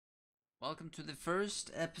Welcome to the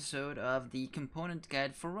first episode of the component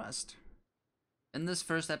guide for Rust. In this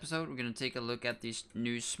first episode, we're going to take a look at these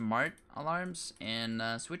new smart alarms and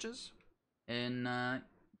switches and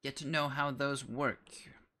get to know how those work.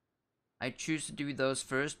 I choose to do those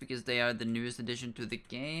first because they are the newest addition to the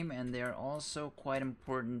game and they are also quite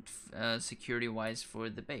important security-wise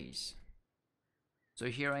for the base. So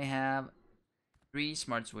here I have 3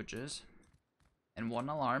 smart switches and 1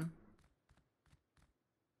 alarm.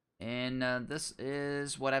 And this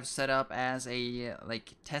is what I've set up as a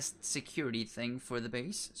test security thing for the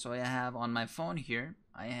base. So I have on my phone here,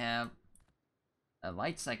 I have a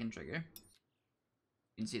lights I can trigger.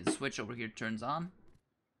 You can see the switch over here turns on,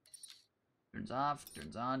 turns off,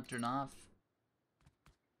 turns on, turn off.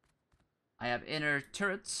 I have inner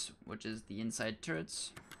turrets, which is the inside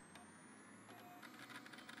turrets.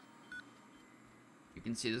 You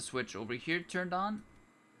can see the switch over here turned on.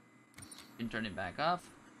 You can turn it back off.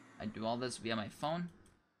 I do all this via my phone.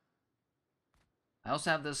 I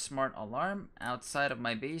also have this smart alarm outside of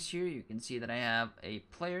my base here. You can see that I have a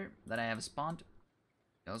player that I have spawned.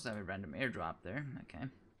 I also have a random airdrop there. Okay.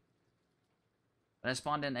 When I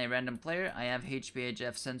spawned in a random player, I have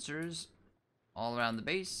HPHF sensors all around the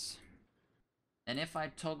base. And if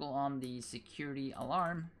I toggle on the security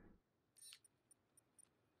alarm,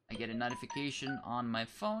 I get a notification on my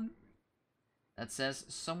phone that says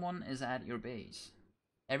someone is at your base.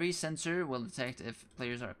 Every sensor will detect if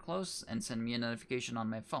players are close and send me a notification on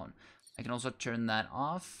my phone. I can also turn that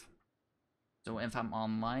off. So if I'm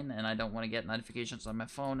online and I don't want to get notifications on my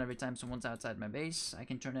phone every time someone's outside my base, I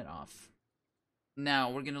can turn it off. Now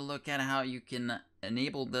we're going to look at how you can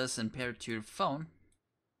enable this and pair it to your phone.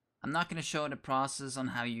 I'm not going to show the process on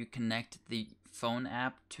how you connect the phone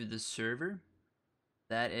app to the server.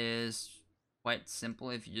 That is quite simple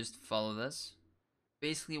if you just follow this.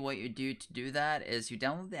 Basically what you do to do that is you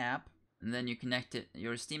download the app and then you connect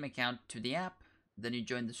your Steam account to the app. Then you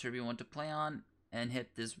join the server you want to play on and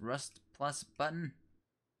hit this Rust Plus button.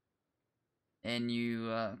 And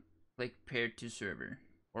you click pair to server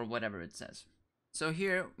or whatever it says. So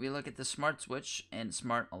here we look at the smart switch and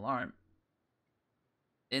smart alarm.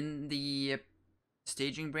 In the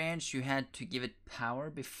staging branch you had to give it power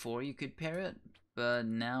before you could pair it. But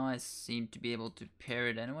now I seem to be able to pair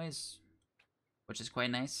it anyways, which is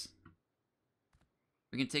quite nice.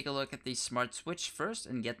 We can take a look at the smart switch first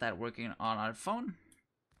and get that working on our phone.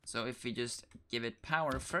 So if we just give it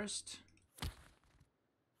power first,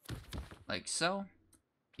 like so,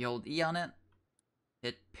 you hold E on it,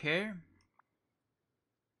 hit pair.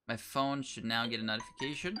 My phone should now get a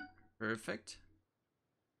notification. Perfect.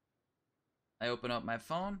 I open up my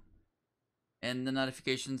phone and the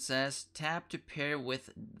notification says tap to pair with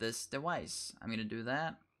this device. I'm gonna do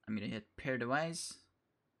that. I'm gonna hit pair device.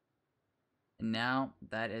 And now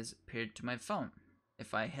that is paired to my phone.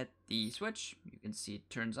 If I hit the switch, you can see it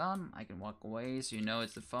turns on. I can walk away so you know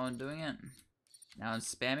it's the phone doing it. Now I'm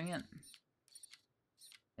spamming it.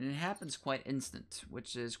 And it happens quite instant,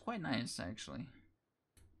 which is quite nice actually.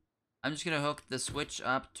 I'm just gonna hook the switch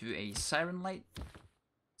up to a siren light.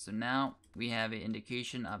 So now we have an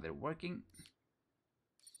indication of it working.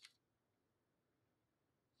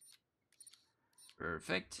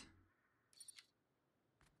 Perfect.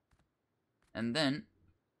 And then,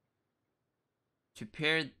 to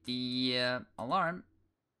pair the alarm,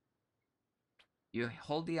 you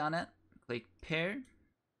hold the on it, click pair,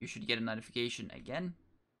 you should get a notification again,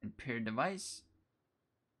 and pair device.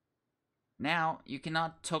 Now, you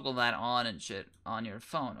cannot toggle that on and shit on your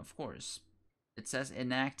phone, of course. It says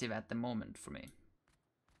inactive at the moment for me.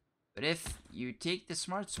 But if you take the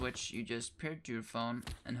smart switch you just paired to your phone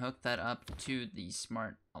and hook that up to the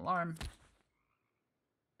smart alarm,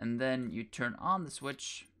 and then you turn on the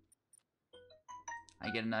switch, I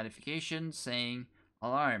get a notification saying,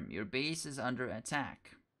 alarm, your base is under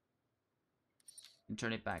attack. And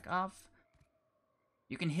turn it back off.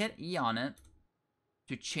 You can hit E on it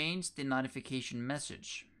to change the notification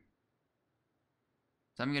message.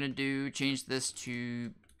 So I'm gonna change this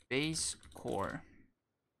to base core.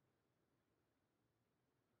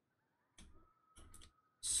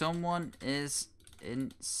 Someone is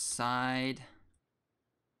inside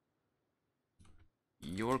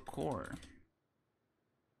your core.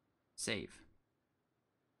 Save.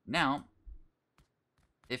 Now,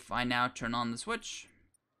 if I now turn on the switch,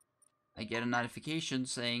 I get a notification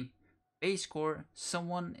saying, base core,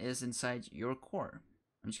 someone is inside your core.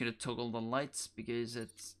 I'm just gonna toggle the lights because it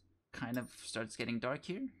kind of starts getting dark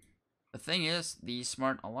here. The thing is, the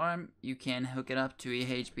smart alarm, you can hook it up to a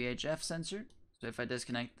HPHF sensor. So if I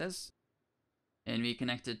disconnect this, and we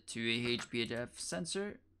connect it to a HPHF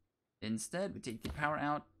sensor, instead we take the power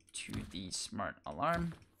out, to the smart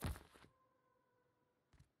alarm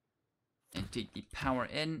and take the power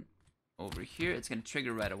in over here. It's going to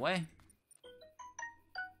trigger right away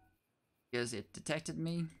because it detected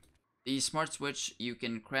me. The smart switch you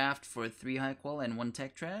can craft for 3 high qual and 1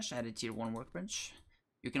 tech trash at a tier 1 workbench.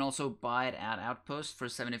 You can also buy it at Outpost for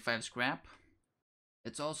 75 scrap.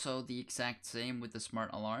 It's also the exact same with the smart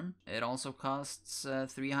alarm. It also costs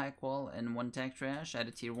 3 high qual and 1 tech trash at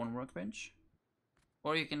a tier 1 workbench.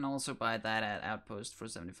 Or you can also buy that at Outpost for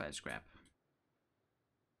 75 scrap.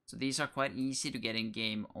 So these are quite easy to get in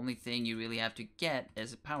game. Only thing you really have to get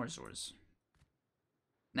is a power source.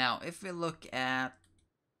 Now, if we look at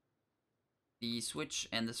the switch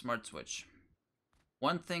and the smart switch,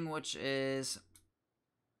 one thing which is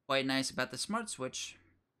quite nice about the smart switch,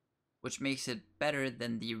 which makes it better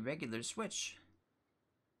than the regular switch,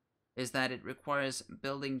 is that it requires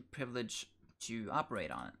building privilege to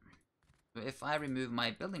operate on it. So if I remove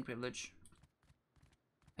my building privilege,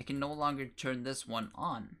 I can no longer turn this one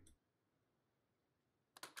on.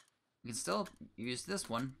 I can still use this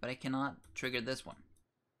one, but I cannot trigger this one.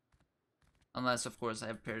 Unless, of course, I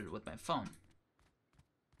have paired it with my phone.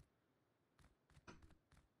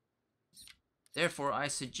 Therefore, I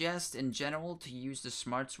suggest in general to use the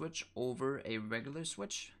smart switch over a regular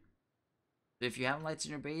switch. So if you have lights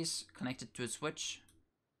in your base connected to a switch,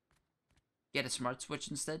 get a smart switch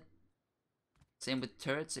instead. Same with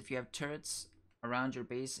turrets. If you have turrets around your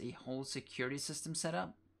base, a whole security system set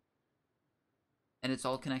up, and it's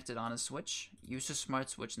all connected on a switch, use a smart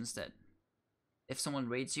switch instead. If someone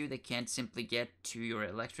raids you, they can't simply get to your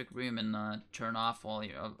electric room and turn off all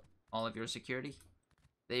of your security.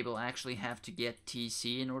 They will actually have to get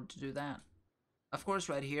TC in order to do that. Of course,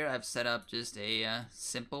 right here I've set up just a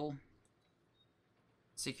simple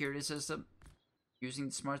security system using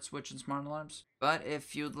the smart switch and smart alarms. But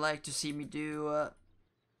if you'd like to see me do a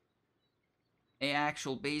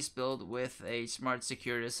actual base build with a smart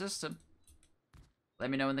security system, let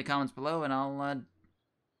me know in the comments below, and I'll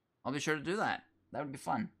be sure to do that. That would be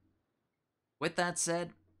fun. With that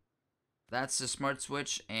said, that's the smart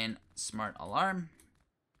switch and smart alarm.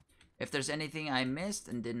 If there's anything I missed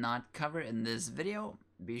and did not cover in this video,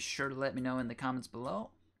 be sure to let me know in the comments below.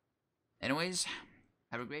 Anyways,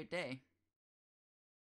 have a great day.